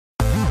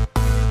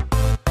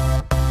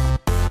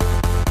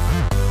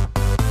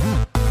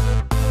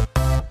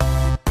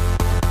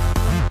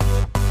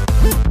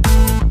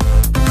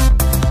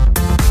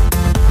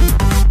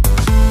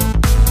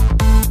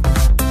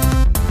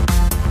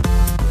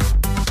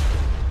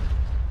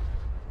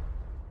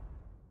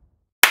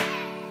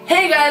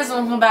guys,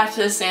 and welcome back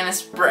to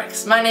Sanus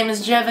Bricks. My name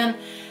is Jevin.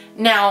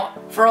 Now,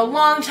 for a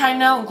long time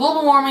now,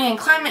 global warming and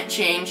climate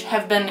change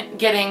have been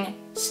getting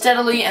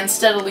steadily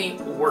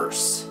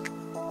worse.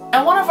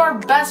 And one of our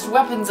best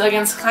weapons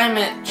against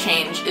climate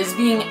change is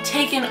being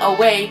taken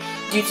away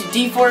due to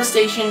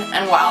deforestation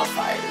and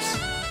wildfires.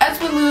 As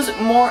we lose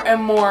more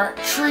and more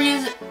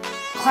trees,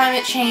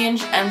 climate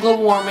change and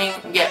global warming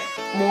get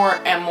more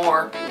and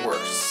more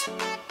worse.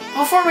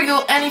 Before we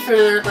go any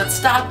further, let's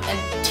stop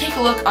and take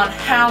a look on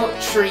how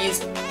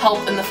trees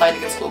help in the fight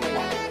against global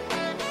warming.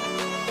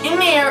 In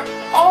the air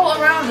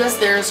all around us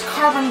there is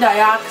carbon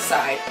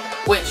dioxide,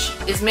 which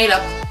is made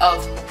up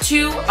of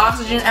 2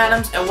 oxygen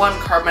atoms and 1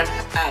 carbon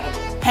atom,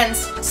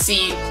 hence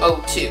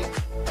CO2.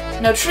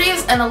 Now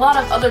trees and a lot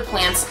of other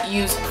plants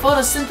use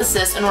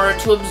photosynthesis in order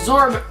to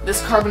absorb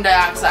this carbon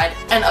dioxide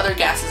and other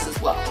gases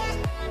as well.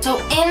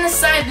 So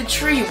inside the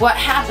tree, what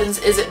happens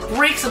is it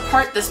breaks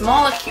apart this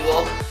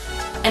molecule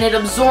and it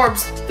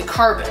absorbs the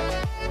carbon.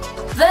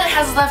 Then it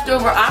has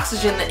leftover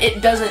oxygen that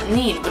it doesn't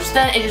need, which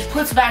then it just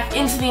puts back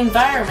into the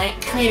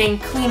environment, creating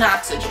clean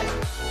oxygen.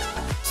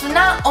 So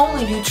not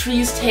only do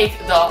trees take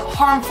the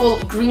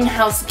harmful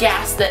greenhouse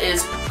gas that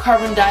is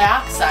carbon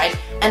dioxide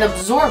and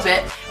absorb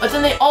it, but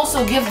then they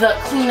also give the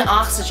clean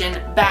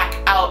oxygen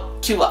back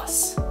out to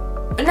us.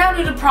 But now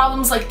due to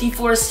problems like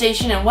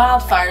deforestation and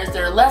wildfires,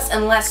 there are less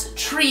and less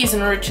trees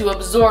in order to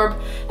absorb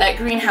that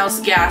greenhouse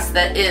gas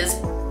that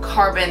is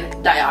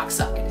carbon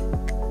dioxide.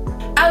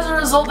 As a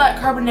result, that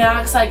carbon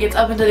dioxide gets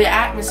up into the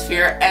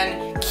atmosphere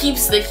and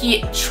keeps the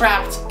heat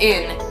trapped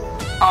in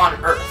on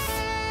Earth,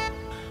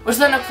 which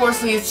then of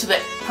course leads to the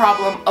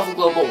problem of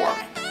global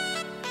warming.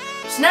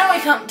 So now we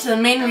come to the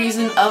main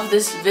reason of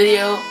this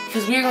video,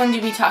 because we are going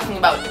to be talking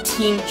about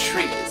Team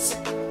Trees.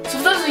 So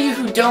for those of you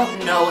who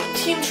don't know,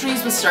 Team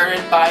Trees was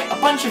started by a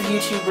bunch of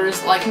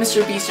YouTubers like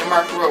Mr. Beast and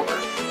Mark Rober.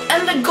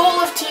 And the goal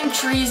of Team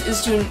Trees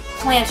is to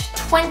plant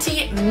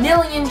 20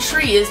 million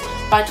trees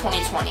by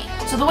 2020.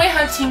 So the way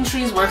how Team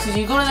Trees works is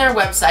you go to their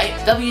website,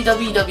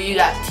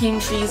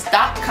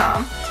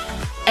 www.teamtrees.com,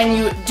 and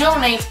you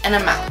donate an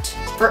amount.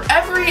 For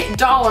every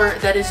dollar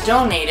that is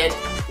donated,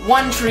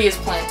 1 tree is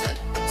planted.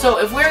 So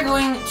if we're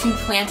going to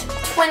plant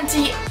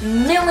 20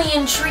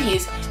 million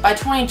trees by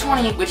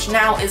 2020, which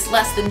now is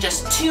less than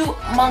just 2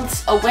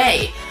 months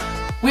away,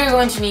 we are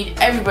going to need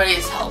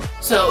everybody's help.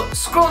 So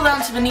scroll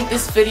down to beneath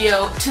this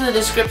video to the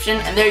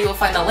description, and there you'll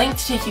find a link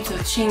to take you to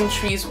the Team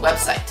Trees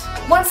website.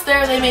 Once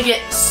there, they make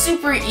it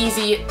super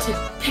easy to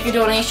pick a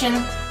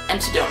donation and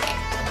to donate.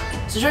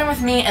 So join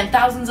with me and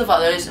thousands of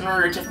others in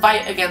order to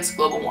fight against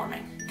global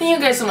warming. Thank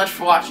you guys so much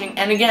for watching,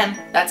 and again,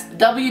 that's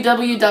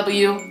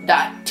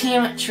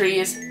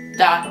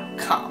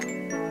www.teamtrees.com.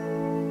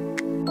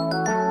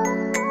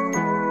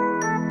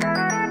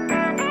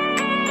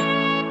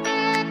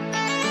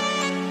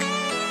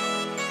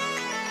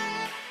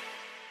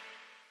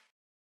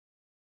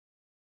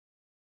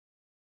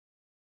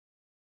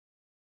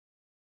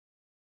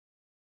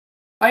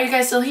 Why are you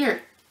guys still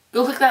here?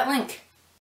 Go click that link.